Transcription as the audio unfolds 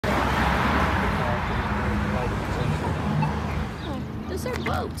these are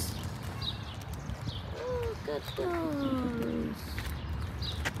boats. Look at those.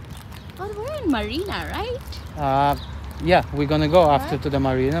 But we're in Marina, right? Yeah, we're gonna go after to the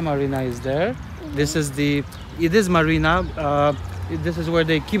marina. Marina is there. This is it is marina. This is where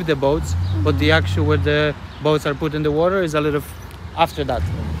they keep the boats, but the actual where the boats are put in the water is a little after that.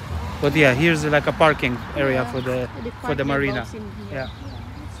 But yeah, here's like a parking area for the marina. Yeah.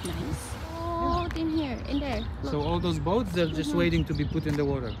 That's nice. Oh, in here, in there. Look. So all those boats, they're just waiting to be put in the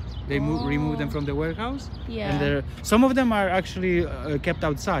water. They remove them from the warehouse. Yeah. And some of them are actually kept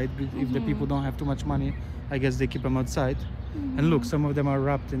outside. If the people don't have too much money, I guess they keep them outside. And look, some of them are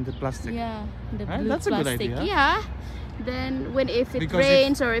wrapped in the plastic. Yeah, the blue That's plastic. a good idea. Yeah. Then if it Because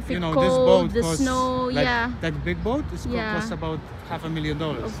rains or if it's this cold, boat the costs, snow, like, yeah. That big boat costs about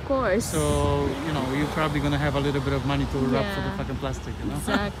 $500,000. Of course. So, you're probably going to have a little bit of money to wrap for the fucking plastic,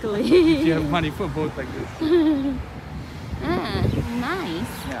 Exactly. If you have money for a boat like this.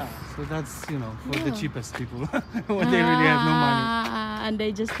 Nice. Yeah. So that's, for the cheapest people. When they really have no money. And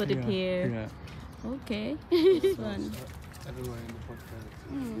they just put it here. Yeah. Okay. This one. Everywhere in the podcast.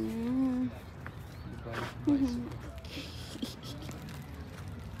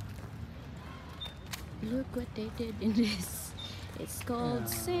 Look what they did in this. It's called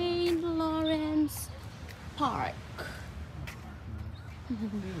St. Lawrence Park. We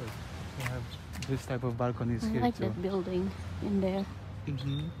have this type of balconies I here like too. that building in there.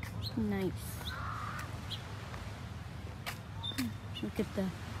 Nice. Look at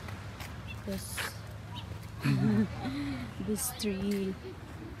this this tree.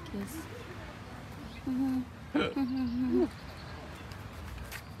 Yes.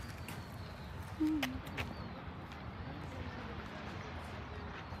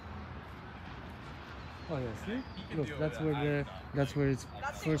 Oh yeah, see? Look, that's where it's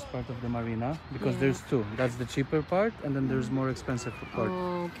first part of the marina, because there's two. That's the cheaper part, and then there's more expensive part.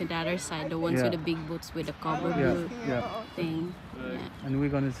 Oh, okay, the other side, the ones with the big boats with the cover blue thing. Yeah. And we're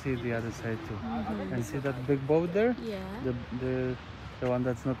gonna see the other side too. And see that big boat there? Yeah. The one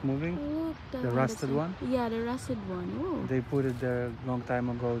that's not moving? Look, the rusted one? Yeah, the rusted one. Oh. They put it there a long time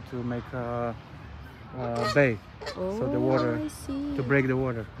ago to make a bay. So the water, I see. to break the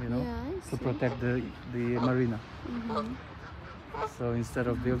water, Yeah, to protect the marina. So instead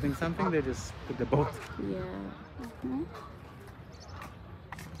of building something, they just put the boat. Yeah.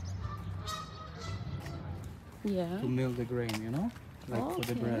 Yeah. To mill the grain, like for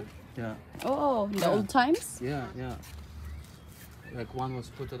the bread. Yeah. Oh, in the old times? Yeah, yeah. Like one was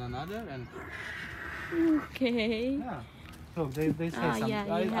put on another, and okay. yeah. Look, they say something. Yeah,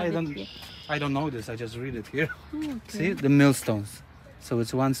 I don't know this. I just read it here. Okay. See the millstones. So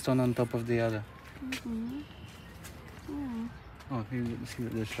it's one stone on top of the other. Oh, here you see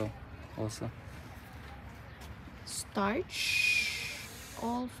the show also. Starch,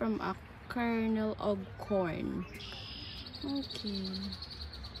 all from a kernel of corn. Okay.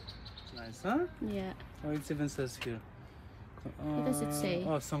 Nice, huh? Yeah. Oh, it even says here. What does it say?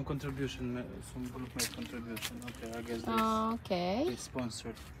 Oh, some contribution, some group made contribution. Okay, I guess they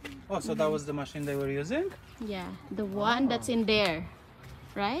sponsored. Oh, so that was the machine they were using? Yeah, the one that's in there,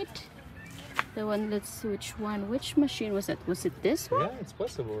 right? The one that's which machine was it? Was it this one? Yeah, it's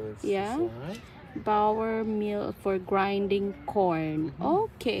possible. It's yeah. This one, right? Bower mill for grinding corn.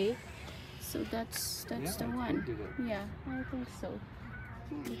 Okay, so that's the one. Yeah, I think so.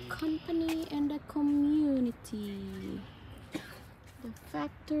 The company and the community. The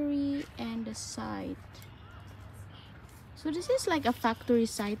factory and the site. So this is like a factory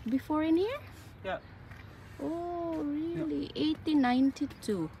site before in here? Yeah. Oh, really?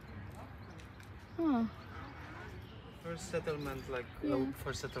 1892. Huh. First settlement, like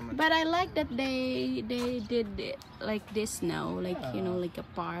first settlement. But I like that they did it like this now, like like a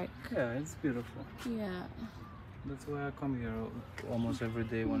park. Yeah, it's beautiful. Yeah. That's why I come here almost every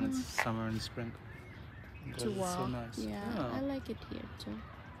day when it's summer and spring. To walk. It's so nice. Yeah, I like it here too.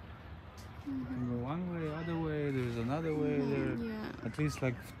 You can go one way, other way, there's another way there. Yeah. At least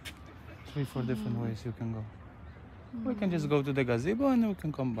like 3-4 different ways you can go. We can just go to the gazebo and we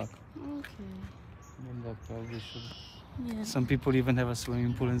can come back. Okay. And that probably should. Yeah. Some people even have a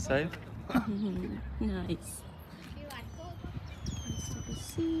swimming pool inside. Nice. There's a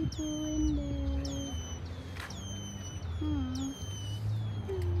gazebo in there.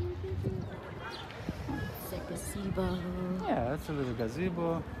 It's a gazebo. Yeah, that's a little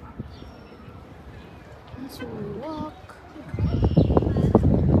gazebo. That's where we walk.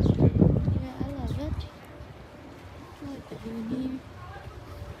 Yeah, I love it. I like the view here.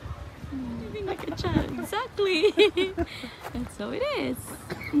 Living like a child, exactly. That's how it is.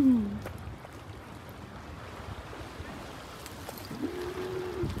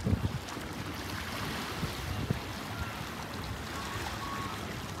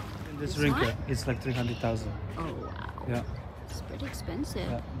 It's rinker. It's like 300,000. Oh wow. Yeah. It's pretty expensive.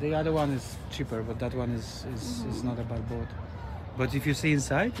 Yeah. The other one is cheaper, but that one is not a bad boat. But if you see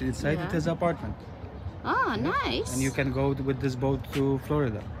inside Yeah. it has apartment. Ah, nice. And you can go with this boat to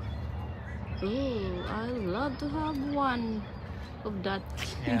Florida. Ooh, I'd love to have one of that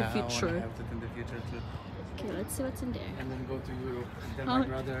in the future. I want to have that in the future too. Okay, let's see what's in there. And then go to Europe. And tell my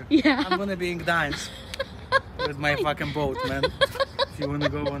brother, yeah. I'm gonna be in Gdańsk with my fucking boat, man. If you wanna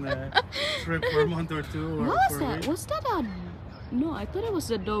go on a trip for a month or two. Or What was for a that? week. Was that a... No, I thought it was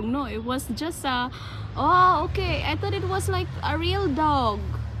a dog. No, it was just a... Oh, okay. I thought it was like a real dog.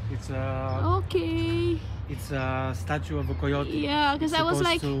 Okay. It's a statue of a coyote. Yeah, because I was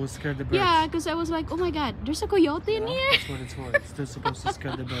like... to scare the birds. Yeah, because I was like, oh my god, there's a coyote in here? That's what it's for. It's still supposed to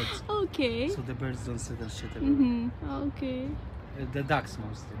scare the birds. Okay. So the birds don't sit and shit everywhere. Okay. The ducks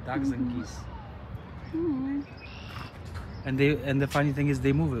mostly. Ducks and geese. Mm. And the funny thing is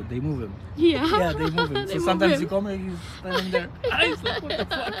they move it. They move him. Yeah. Yeah, they move him. They So move sometimes him. you come and he's standing there. It's like, what the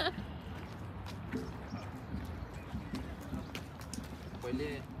fuck?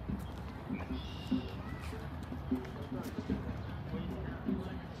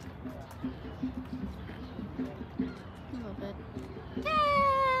 Love it.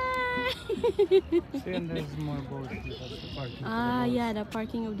 See, and there's more boats. That's the parking for the Ah, boats. yeah, the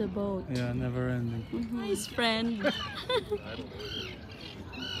parking of the boat. Yeah, never ending. Nice friend.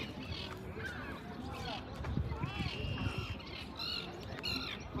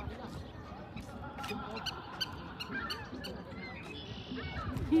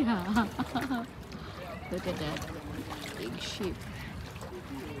 Yeah. Look at that big ship.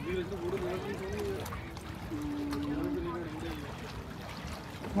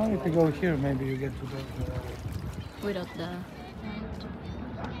 Well, if you go here, maybe you get to the... Without the...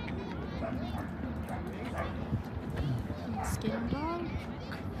 It's getting dark.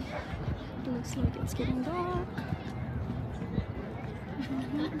 It looks like it's getting dark.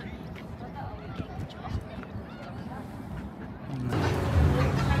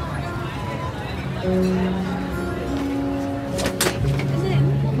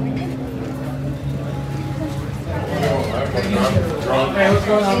 Hey, what's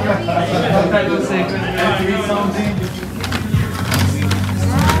going on?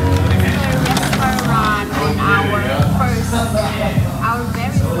 Restaurant on our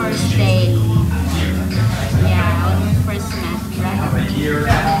very first day. Yeah, our first night, right?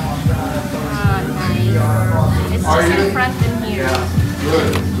 Nice. It's just in front in here.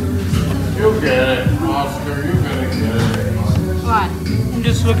 Good. You'll get it, Oscar. You're gonna get it. What? I'm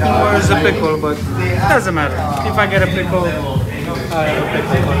just looking where's the pickle, but it doesn't matter. If I get a pickle, I have a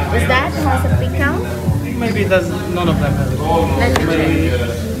pickle. Is that has a pickle? Maybe it does. None of them have it. Let me Maybe.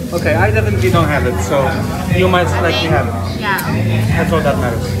 Okay, I definitely don't have it, so you might likely have it. Yeah, okay. That's all that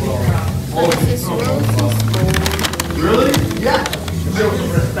matters. This is Rosie's bowl. Really? Yeah.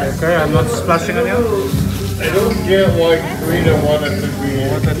 Okay, I'm not splashing on you. I don't get why Rita wanted to be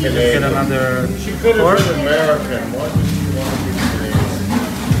What if you just get another She could have fork? been American. Why did she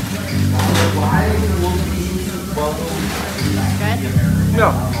want to be Canadian? Good? No.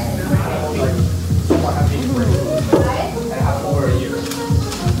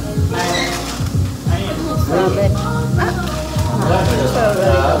 Love it.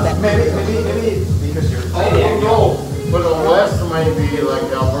 Maybe because you're. Oh no, but the West might be like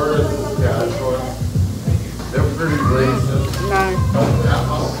Alberta, Saskatchewan. They're pretty racist. Nice.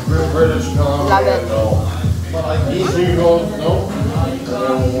 British Columbia, Love it. no. She goes, no.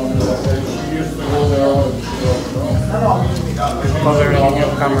 And she used to go there and she goes, no. Covering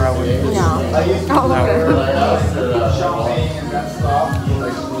your camera with it. No. I used to Oh, okay. And I asked her that. champagne and that stuff.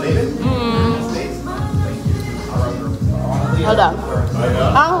 Like leave it. States. Hold on. I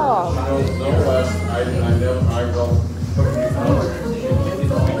asked Oh. her, no West, I never, I go.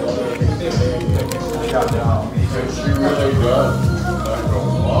 And she really does. I go,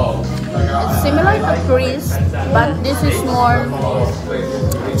 wow. It's similar to Chris, but this is more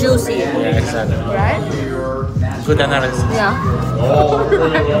juicy. Yeah, exactly. Right? Good analysis. Yeah. Oh,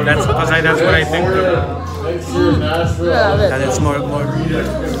 That's because that's what I think too. next year, Nashville. Yeah, That it's more. No.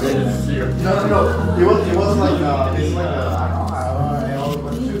 It was like it's like a